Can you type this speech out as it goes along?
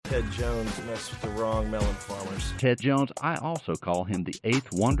Ted Jones messed with the wrong melon farmers. Ted Jones, I also call him the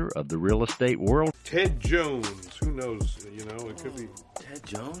eighth wonder of the real estate world. Ted Jones, who knows, it could be... Ted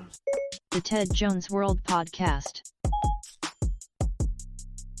Jones? The Ted Jones World Podcast.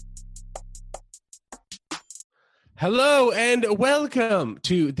 Hello and welcome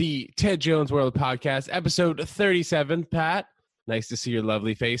to the Ted Jones World Podcast, episode 37. Pat, nice to see your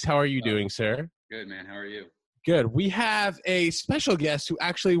lovely face. How are you doing, sir? Good, man. How are you? Good. We have a special guest who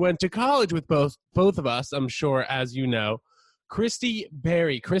actually went to college with both of us, I'm sure, as you know, Christy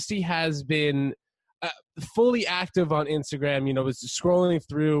Berry. Christy has been fully active on Instagram, was scrolling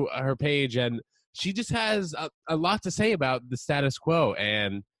through her page, and she just has a lot to say about the status quo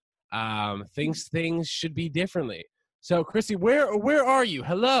and things should be differently. So, Christy, where are you?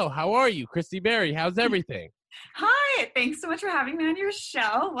 Hello, how are you? Christy Berry, how's everything? Hi, thanks so much for having me on your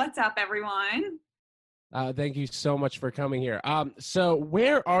show. What's up, everyone? Thank you so much for coming here. So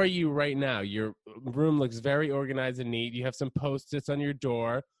where are you right now? Your room looks very organized and neat. You have some Post-its on your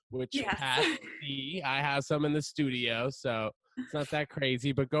door, which Yes. Pat see. I have some in the studio, so it's not that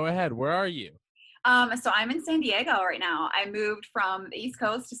crazy. But go ahead. Where are you? So I'm in San Diego right now. I moved from the East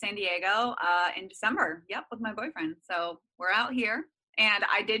Coast to San Diego in December. Yep, with my boyfriend. So we're out here, and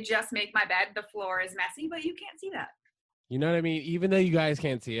I did just make my bed. The floor is messy, but you can't see that. You know what I mean? Even though you guys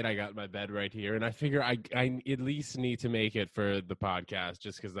can't see it, I got my bed right here, and I figure I at least need to make it for the podcast,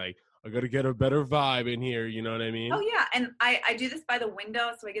 just because I got to get a better vibe in here. You know what I mean? Oh yeah, and I do this by the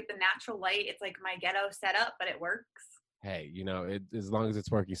window, so I get the natural light. It's like my ghetto setup, but it works. Hey, as long as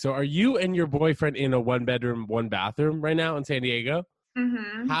it's working. So, are you and your boyfriend in a one-bedroom, one-bathroom right now in San Diego?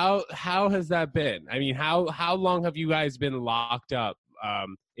 Mm-hmm. How has that been? I mean, how long have you guys been locked up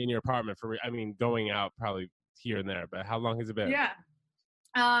in your apartment for? I mean, going out probably here and there, but how long has it been? Yeah.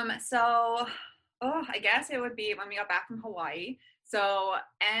 I guess it would be when we got back from Hawaii. So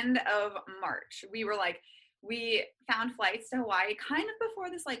end of March, we found flights to Hawaii kind of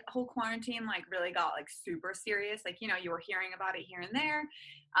before this whole quarantine really got super serious. You were hearing about it here and there.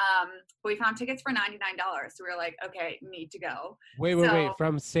 But we found tickets for $99. So we were like, okay, need to go. Wait.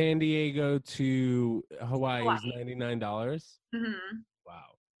 From San Diego to Hawaii is $99? Mm-hmm.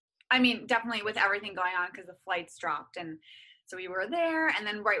 Wow. I mean, definitely with everything going on because the flights dropped. And so we were there. And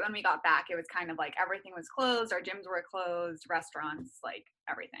then right when we got back, it was kind of everything was closed. Our gyms were closed, restaurants,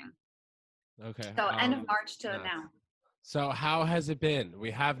 everything. Okay. So end of March to now. So how has it been?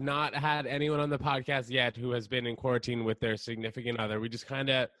 We have not had anyone on the podcast yet who has been in quarantine with their significant other. We just kind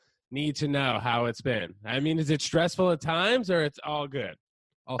of need to know how it's been. I mean, is it stressful at times or it's all good?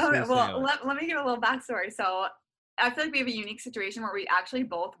 Okay, well, let me give a little backstory. So I feel like we have a unique situation where we actually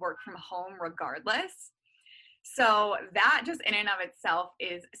both work from home regardless. So that just in and of itself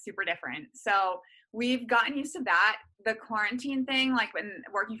is super different. So we've gotten used to that. The quarantine thing, when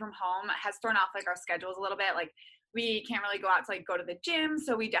working from home, has thrown off our schedules a little bit. We can't really go out to go to the gym.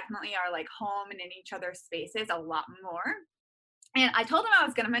 So we definitely are home and in each other's spaces a lot more. And I told him I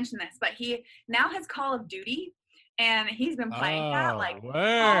was going to mention this, but he now has Call of Duty and he's been playing that all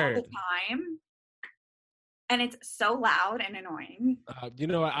the time. And it's so loud and annoying.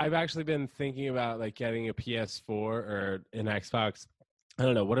 I've actually been thinking about getting a PS4 or an Xbox. I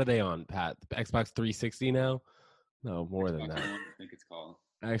don't know. What are they on, Pat? Xbox 360 now? No, more than that. I think it's called.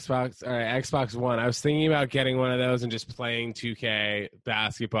 Xbox. All right, Xbox One. I was thinking about getting one of those and just playing 2K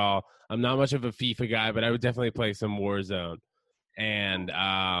basketball. I'm not much of a FIFA guy, but I would definitely play some Warzone. And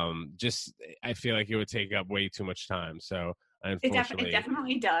I feel like it would take up way too much time. So it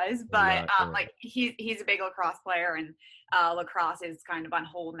definitely does, but he's a big lacrosse player, and lacrosse is kind of on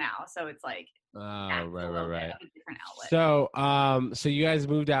hold now, so it's right. Different outlet. So you guys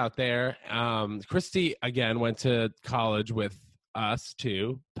moved out there. Christy again went to college with us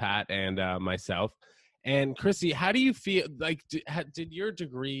too, Pat and myself. And Christy, how do you feel? Did your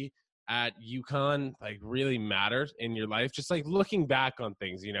degree at UConn really matter in your life? Just looking back on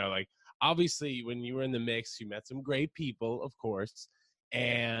things, obviously, when you were in the mix, you met some great people, of course,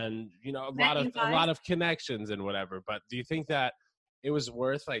 and a lot of connections and whatever. But do you think that it was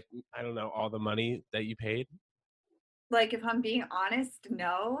worth all the money that you paid? If I'm being honest,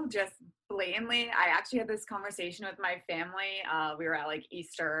 no, just blatantly. I actually had this conversation with my family. We were at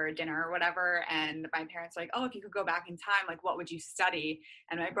Easter dinner or whatever, and my parents were like, "Oh, if you could go back in time, what would you study?"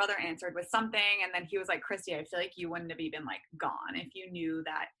 And my brother answered with something, and then he was like, "Christy, I feel like you wouldn't have even gone if you knew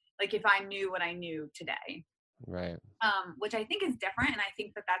that." If I knew what I knew today. Right. Which I think is different. And I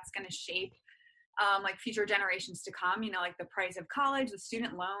think that that's going to shape future generations to come, the price of college, the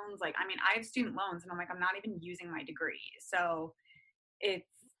student loans. I have student loans and I'm not even using my degree. So it's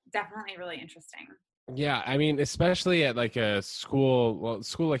definitely really interesting. Yeah, I mean, especially at like a school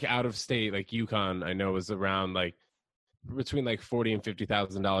like out of state, like UConn, I know was around like between like $40,000 and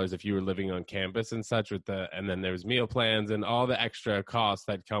 $50,000 if you were living on campus and such and then there was meal plans and all the extra costs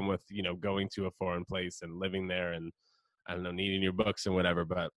that come with, going to a foreign place and living there and I don't know, needing your books and whatever.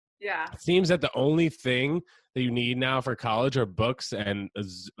 But Yeah. it seems that the only thing that you need now for college are books and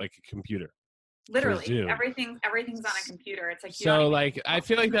like a computer. Literally, everything's on a computer. It's like so like I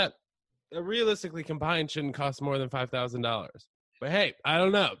feel like that realistically combined shouldn't cost more than $5,000. But hey, I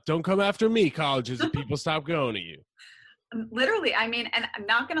don't know. Don't come after me, colleges, if people stop going to you. Literally, I mean, and I'm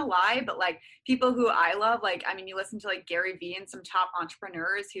not gonna lie, but like people who I love, like, I mean, you listen to like Gary Vee and some top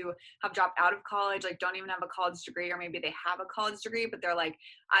entrepreneurs who have dropped out of college, like don't even have a college degree, or maybe they have a college degree, but they're like,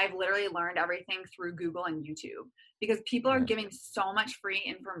 I've literally learned everything through Google and YouTube, because people are giving so much free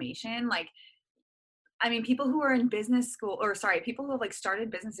information. Like, I mean, people who are in business school, people who have like started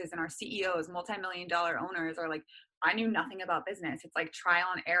businesses and are CEOs, multi-million-dollar owners are like, I knew nothing about business. It's like trial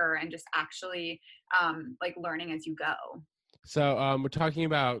and error and just actually like learning as you go. So we're talking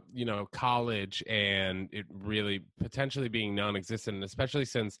about, college and it really potentially being non-existent, and especially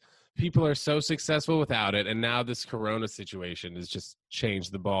since people are so successful without it. And now this Corona situation has just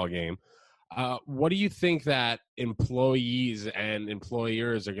changed the ball game. What do you think that employees and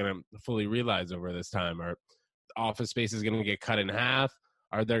employers are going to fully realize over this time? Are office space is going to get cut in half?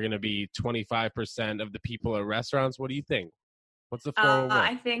 Are there going to be 25% of the people at restaurants? What do you think? What's the 401?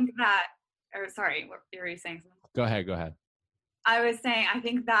 I think that, sorry, what were you saying? Go ahead. I was saying, I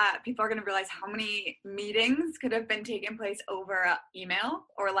think that people are going to realize how many meetings could have been taking place over email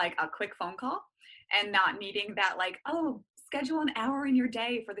or like a quick phone call, and not needing that like, oh, schedule an hour in your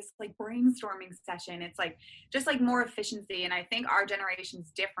day for this like brainstorming session. It's like just like more efficiency. And I think our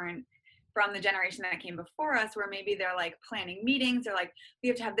generation's different from the generation that came before us, where maybe they're like planning meetings. They're like, we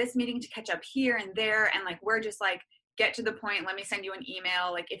have to have this meeting to catch up here and there. And like, we're just like, get to the point. Let me send you an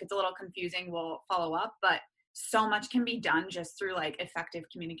email. Like if it's a little confusing, we'll follow up. But so much can be done just through like effective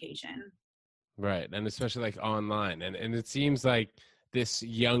communication. Right. And especially like online. And it seems like this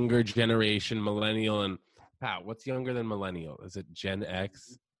younger generation, millennial, and Pat, what's younger than millennial? Is it Gen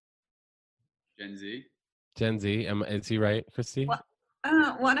X? Gen Z. Gen Z. Is he right, Christy?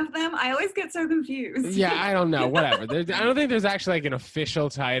 One of them. I always get so confused. Yeah, I don't know. Whatever. I don't think there's actually like an official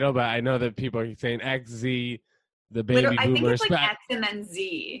title, but I know that people are saying X, Z, the baby boomers. I think it's like X and then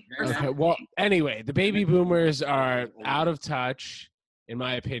Z. Okay. Well, anyway, the baby boomers are out of touch, in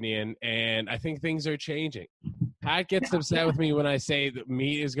my opinion, and I think things are changing. Pat gets upset with me when I say that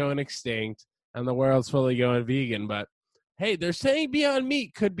meat is going extinct and the world's fully going vegan, but hey, they're saying Beyond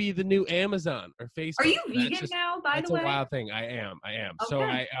Meat could be the new Amazon or Facebook. Are you vegan now, by the way? That's a wild thing. I am. Okay. So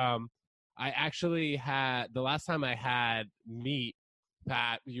I actually had, the last time I had meat,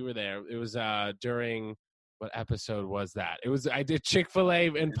 Pat, you were there. It was during, what episode was that? I did Chick-fil-A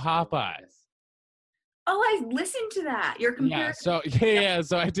and Popeyes. Oh, I listened to that. Your comparison.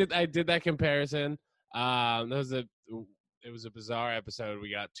 So I did that comparison. It was a bizarre episode. We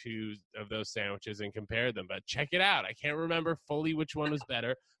got 2 of those sandwiches and compared them, but check it out. I can't remember fully which one was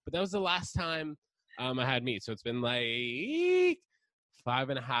better, but that was the last time I had meat. So it's been like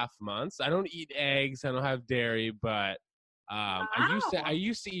 5.5 months. I don't eat eggs. I don't have dairy, but wow. I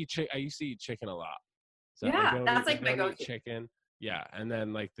used to eat chicken a lot. So yeah, that's like my go-to. Chicken. Yeah, and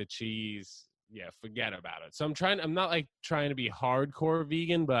then like the cheese. Yeah, forget about it. So I'm not like trying to be hardcore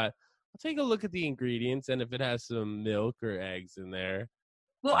vegan, but I'll take a look at the ingredients, and if it has some milk or eggs in there.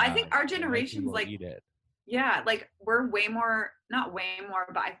 Well, I think our generation's like, eat it. Yeah, like we're not way more,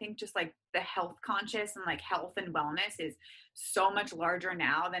 but I think just like the health conscious and like health and wellness is so much larger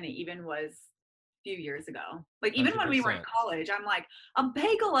now than it even was a few years ago. Like even 100%. When we were in college, I'm like, a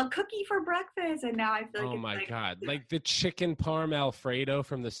bagel, a cookie for breakfast, and now I feel like oh my God, like the chicken parm Alfredo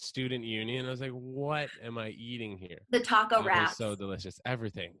from the student union. I was like, what am I eating here? The taco wraps, so delicious.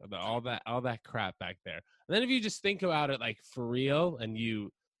 Everything, all that crap back there. And then if you just think about it like for real, and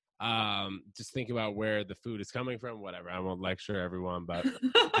you just think about where the food is coming from, whatever. I won't lecture everyone, but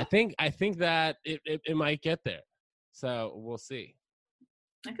I think that it might get there. So we'll see.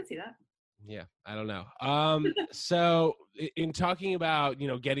 I could see that. Yeah, I don't know. So in talking about,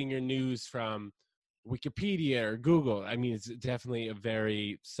 getting your news from Wikipedia or Google, I mean, it's definitely a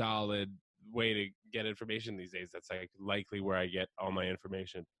very solid way to get information these days. That's like likely where I get all my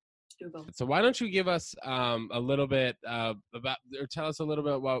information. Google. So why don't you give us a little bit about, or tell us a little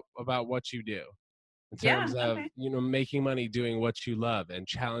bit about what you do in terms of, making money doing what you love and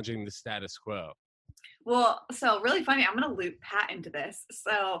challenging the status quo. Well, so really funny. I'm going to loop Pat into this.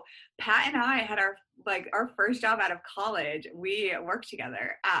 So Pat and I had our first job out of college. We worked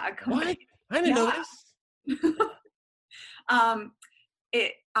together at a company. What? I didn't know Yeah. this.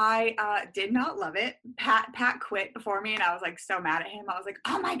 I did not love it. Pat quit before me, and I was like so mad at him. I was like,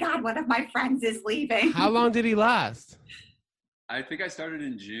 oh my god, one of my friends is leaving. How long did he last? I think I started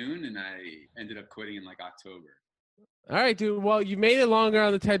in June and I ended up quitting in like October. All right, dude. Well, you made it longer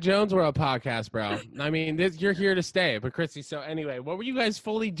on the Ted Jones World podcast, bro. I mean, you're here to stay. But Christy, so anyway, what were you guys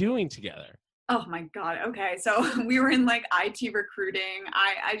fully doing together? Oh my god. Okay, so we were in like IT recruiting.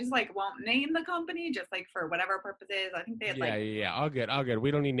 I just like won't name the company just like for whatever purposes. I think they had Yeah. All good.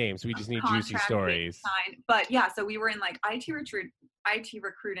 We don't need names. We just need juicy contract stories. signed. But yeah, so we were in like IT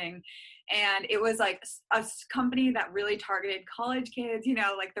recruiting, and it was like a company that really targeted college kids, you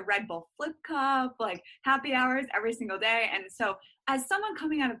know, like the Red Bull Flip Cup, like happy hours every single day. And so as someone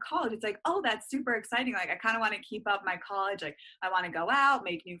coming out of college, it's like, oh, that's super exciting. Like I kind of want to keep up my college. Like I want to go out,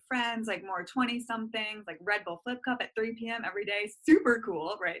 make new friends, like more 20 somethings, like Red Bull Flip Cup at 3 p.m. every day. Super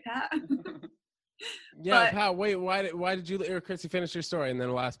cool, right, Pat? Yeah, But- Pat, wait, why did you or Christy finish your story, and then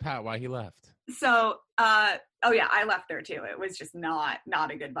we'll ask Pat why he left? So, oh yeah, I left there too. It was just not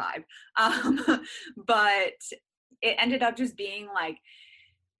a good vibe. But it ended up just being like,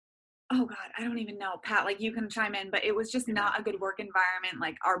 oh God, I don't even know, Pat, like you can chime in, but it was just not a good work environment.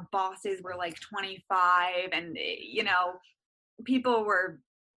 Like our bosses were like 25 and, you know, people were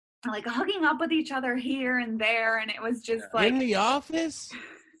like hugging up with each other here and there. And it was just like, In the office?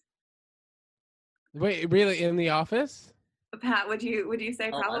 Wait, really in the office? Pat, would you say I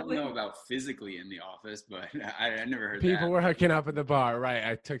probably? don't know about physically in the office, but I never heard People that. were hooking up in the bar, right?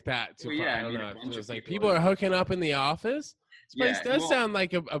 I took that too Well, far. yeah, I I don't mean, know. a bunch It was of like people people are hooking up in the office. This place Yeah, does well- sound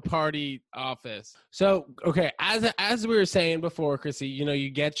like a party office. So, okay, as we were saying before, Chrissy, you know, you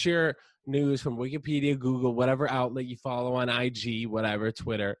get your news from Wikipedia, Google, whatever outlet you follow on IG, whatever,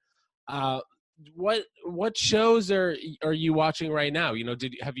 Twitter. What shows are you watching right now? You know,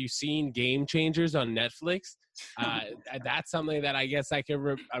 have you seen Game Changers on Netflix? That's something that I guess I can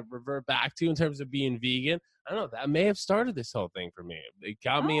revert back to in terms of being vegan. I don't know. That may have started this whole thing for me. It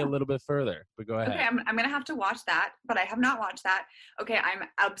got me a little bit further. But go ahead. Okay, I'm gonna have to watch that, but I have not watched that. Okay, I'm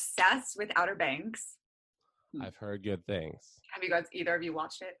obsessed with Outer Banks. I've heard good things. Have you guys, either of you,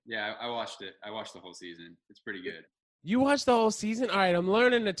 watched it? Yeah, I watched it. I watched the whole season. It's pretty good. You watched the whole season? All right, I'm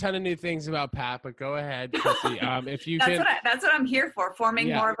learning a ton of new things about Pat, but go ahead, Chrissy. If you can. That's what I'm here for, forming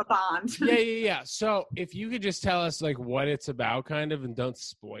Yeah. more of a bond. Yeah. So if you could just tell us like what it's about, kind of, and don't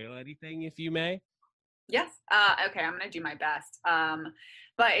spoil anything, if you may. Yes. Okay, I'm gonna do my best.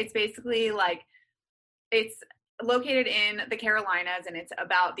 But it's basically like it's located in the Carolinas, and it's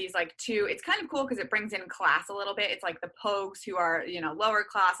about these like two. It's kind of cool because it brings in class a little bit. It's like the Pogues who are, you know, lower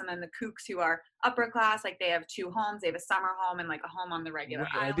class, and then the Kooks who are upper class. Like they have two homes. They have a summer home and like a home on the regular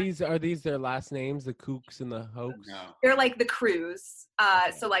Wait, island. are these their last names, the Kooks and the Hoax? No. They're like the crews.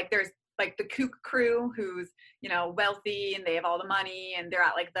 Okay. So like there's like the kook crew who's, you know, wealthy and they have all the money and they're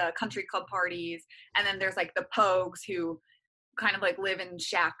at like the country club parties. And then there's like the Pogues who kind of like live in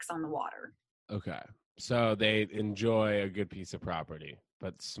shacks on the water. Okay. So they enjoy a good piece of property,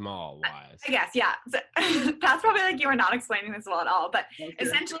 but small wise. I guess, yeah. So, that's probably like you are not explaining this well at all, but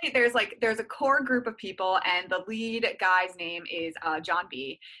essentially there's a core group of people, and the lead guy's name is John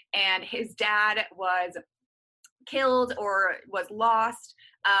B. And his dad was killed or was lost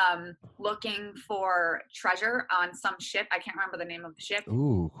looking for treasure on some ship. I can't remember the name of the ship.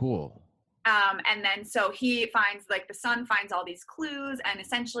 Ooh, cool. And then so he finds, like, the son finds all these clues, and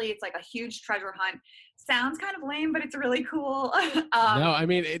essentially it's like a huge treasure hunt. Sounds kind of lame, but it's really cool. No, I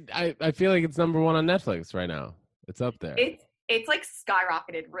mean, I feel like it's number one on Netflix right now. It's up there. It's like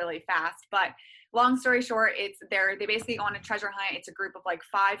skyrocketed really fast. But long story short, they basically go on a treasure hunt. It's a group of like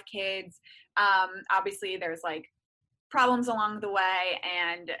 5 kids. Obviously there's like problems along the way,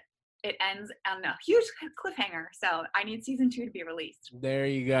 and it ends on a huge cliffhanger. So I need season 2 to be released. There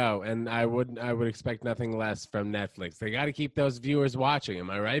you go. And I would expect nothing less from Netflix. They got to keep those viewers watching.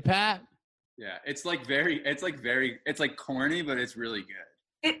 Am I right, Pat? Yeah, it's like corny, but it's really good.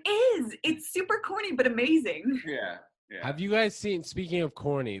 It is. It's super corny, but amazing. Yeah. Have you guys seen, speaking of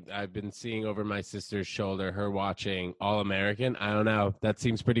corny, I've been seeing over my sister's shoulder, her watching All American. I don't know. That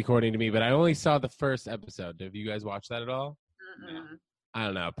seems pretty corny to me, but I only saw the first episode. Have you guys watched that at all? Mm-mm. I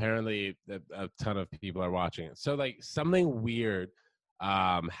don't know. Apparently a ton of people are watching it. So like something weird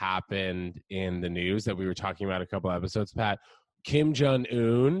happened in the news that we were talking about a couple episodes, Pat. Kim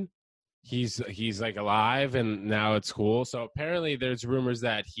Jong-un, he's like alive and now it's cool. So apparently there's rumors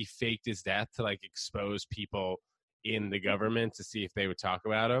that he faked his death to like expose people in the government to see if they would talk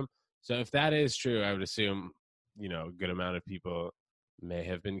about him. So if that is true, I would assume, you know, a good amount of people may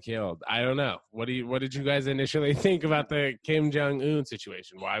have been killed. I don't know. What did you guys initially think about the Kim Jong-un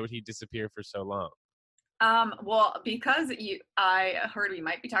situation? Why would he disappear for so long? Well, because I heard we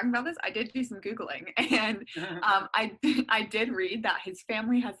might be talking about this, I did do some Googling, and I did read that his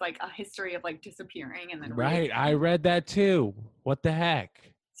family has like a history of like disappearing and then Right, I read that too. What the heck?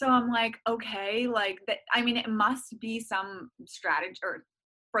 So I'm like, okay, like that. I mean, it must be some strategy, or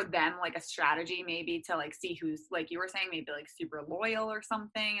for them, like a strategy maybe to like see who's, like you were saying, maybe like super loyal or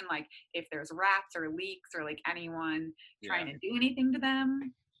something, and like if there's rats or leaks or like anyone trying to do anything to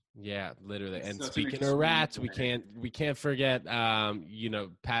them. Yeah, literally. It's and such speaking an of rats, extreme we can't forget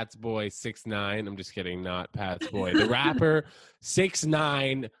Pat's boy 6ix9ine. I'm just kidding, not Pat's boy. The rapper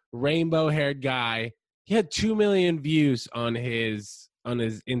 6ix9ine, rainbow haired guy. He had 2 million views on his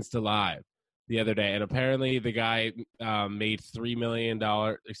Insta Live the other day, and apparently the guy made $3 million.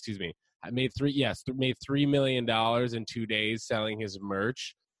 Made $3 million in 2 days selling his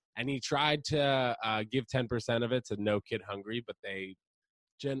merch, and he tried to give 10% of it to No Kid Hungry, but they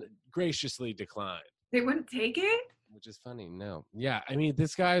graciously declined. They wouldn't take it, which is funny. No, yeah, I mean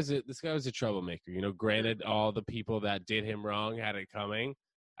this guy was a troublemaker. You know, granted, all the people that did him wrong had it coming,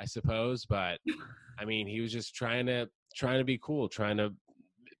 I suppose, but I mean, he was just trying to be cool, trying to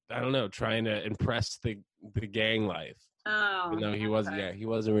impress the gang life. Oh, even though he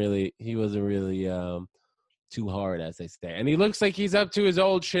wasn't really too hard, as they say. And he looks like he's up to his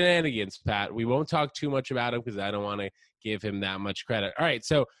old shenanigans, Pat. We won't talk too much about him because I don't want to give him that much credit. All right,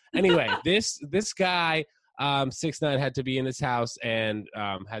 so anyway, this guy 6ix9ine had to be in his house and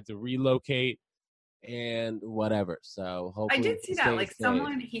had to relocate and whatever. So hopefully I did see that, like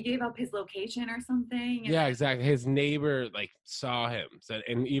someone, he gave up his location or something. Yeah, exactly. His neighbor like saw him,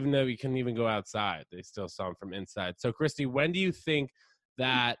 and even though he couldn't even go outside, they still saw him from inside. So Christy, when do you think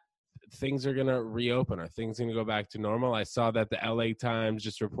that things are going to reopen? Are things going to go back to normal? I saw that the LA Times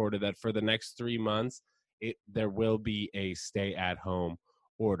just reported that for the next 3 months, there will be a stay-at-home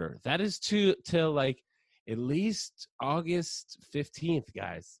order. That is till like at least August 15th,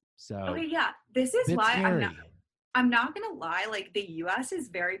 guys. So okay, yeah, this is why scary. I'm not gonna lie. Like the U.S. is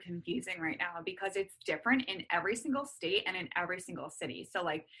very confusing right now because it's different in every single state and in every single city. So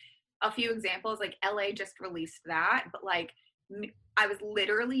like a few examples, like LA just released that, but like I was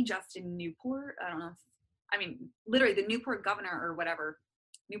literally just in Newport. I don't know. I mean, literally the Newport governor or whatever,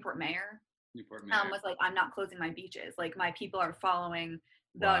 Newport mayor was like, I'm not closing my beaches. Like my people are following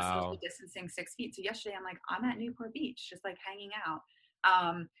the social distancing 6 feet. So yesterday I'm like, I'm at Newport Beach, just like hanging out.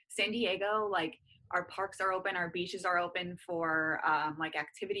 San Diego, like our parks are open, our beaches are open for like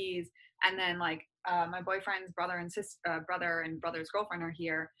activities. And then like my boyfriend's brother and brother's girlfriend are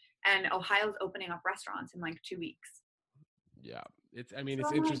here, and Ohio's opening up restaurants in like 2 weeks. Yeah. It's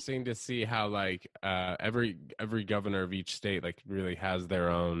interesting to see how like every governor of each state like really has their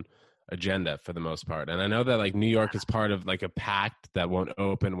own agenda for the most part. And I know that like New York is part of like a pact that won't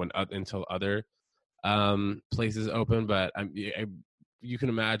open until other places open, but you can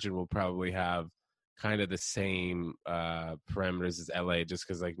imagine we'll probably have kind of the same parameters as LA, just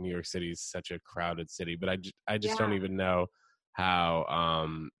because like New York City is such a crowded city. But I just don't even know how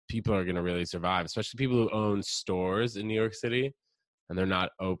people are going to really survive, especially people who own stores in New York City and they're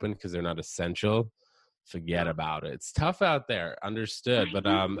not open because they're not essential. Forget about it. It's tough out there. Understood. But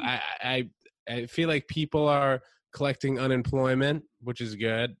I feel like people are collecting unemployment, which is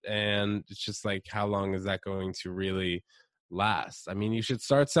good. And it's just like, how long is that going to really last? I mean, you should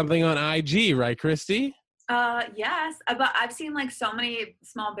start something on IG, right, Christy? Yes, but I've seen like so many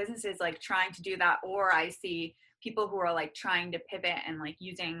small businesses like trying to do that, or I see people who are like trying to pivot and like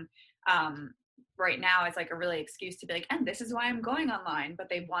using right now as like a really excuse to be like, and this is why I'm going online, but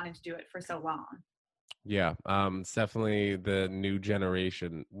they've wanted to do it for so long. Yeah, it's definitely the new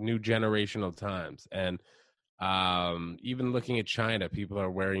generational times. And even looking at China, people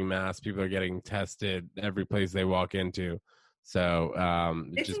are wearing masks, people are getting tested every place they walk into. So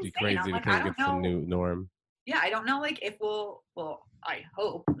it'd just be crazy to think it's the new norm. Yeah, I don't know like if I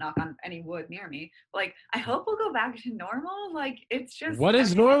hope, knock on any wood near me, like I hope we'll go back to normal. Like it's just, what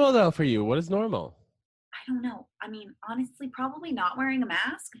is normal though for you? What is normal? I don't know. I mean, honestly, probably not wearing a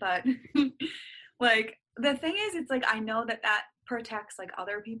mask, but like the thing is, it's like I know that protects like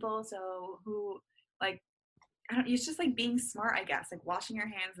other people. So who like it's just like being smart, I guess, like washing your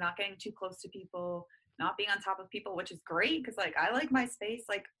hands, not getting too close to people, not being on top of people, which is great because like I like my space.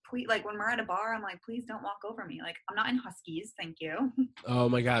 Like please, like when we're at a bar, I'm like, please don't walk over me. Like I'm not in Huskies, thank you. Oh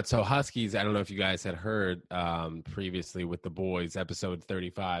my God! So Huskies, I don't know if you guys had heard previously with the boys, episode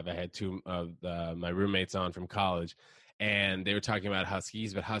 35. I had two of my roommates on from college, and they were talking about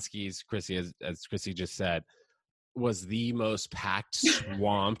Huskies. But Huskies, Chrissy, as Chrissy just said, was the most packed,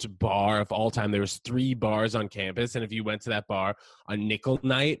 swamped bar of all time. There was 3 bars on campus, and if you went to that bar on nickel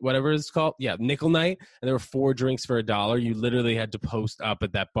night, whatever it's called, nickel night, and there were 4 drinks for $1, you literally had to post up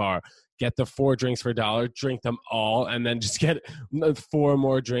at that bar, get the 4 drinks for $1, drink them all, and then just get 4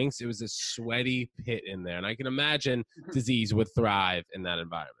 more drinks. It was a sweaty pit in there, and I can imagine disease would thrive in that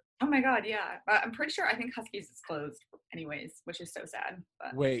environment. Oh my God, yeah. I'm pretty sure I think Husky's is closed anyways, which is so sad.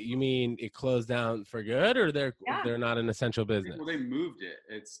 But. Wait, you mean it closed down for good, or they're not an essential business? Well, they moved it.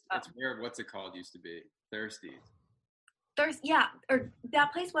 It's where what's it called used to be, Thirsties. Or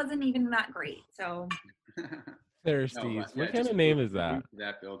that place wasn't even that great. So Thirsties. What kind of name is that?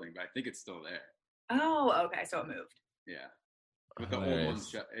 That building, but I think it's still there. Oh, okay. So it moved. Yeah. But the old one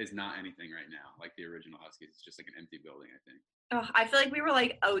is not anything right now. Like the original Huskies, it's just like an empty building, I think. Oh, I feel like we were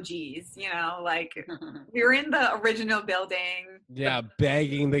like OGs, you know, like we were in the original building. Yeah,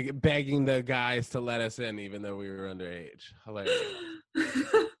 begging the guys to let us in, even though we were underage. Hilarious.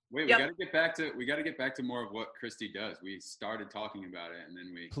 Wait, we gotta get back to more of what Christy does. We started talking about it, and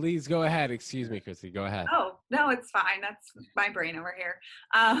then we. Please go ahead. Excuse me, Christy. Go ahead. Oh no, it's fine. That's my brain over here.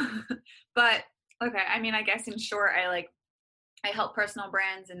 But okay, I mean, I guess in short, I help personal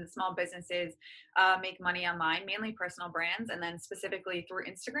brands and small businesses make money online, mainly personal brands, and then specifically through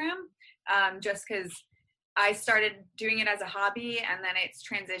Instagram, just because I started doing it as a hobby, and then it's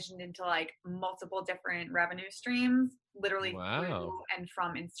transitioned into like multiple different revenue streams, literally through and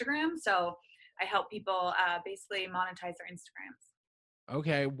from Instagram. So I help people basically monetize their Instagrams.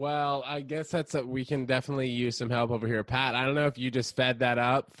 Okay, well, I guess we can definitely use some help over here. Pat, I don't know if you just fed that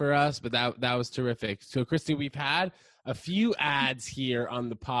up for us, but that was terrific. So, Christy, we've had a few ads here on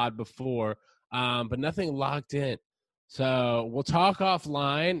the pod before, but nothing locked in. So we'll talk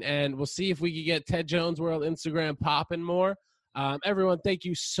offline, and we'll see if we can get Ted Jones World Instagram popping more. Everyone, thank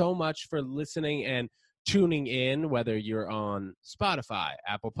you so much for listening and tuning in, whether you're on Spotify,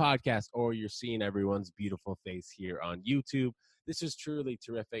 Apple Podcasts, or you're seeing everyone's beautiful face here on YouTube. This is truly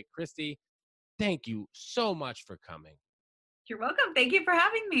terrific. Christy, thank you so much for coming. You're welcome. Thank you for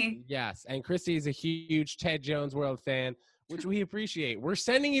having me. Yes, and Christy is a huge Ted Jones World fan, which we appreciate. We're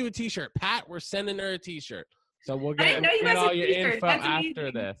sending you a T-shirt. Pat, we're sending her a T-shirt. So we'll get all your info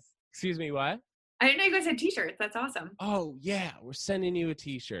after this. Excuse me, what? I didn't know you guys had T-shirts. That's awesome. Oh, yeah. We're sending you a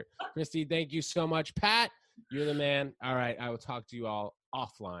T-shirt. Christy, thank you so much. Pat, you're the man. All right. I will talk to you all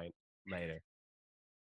offline later.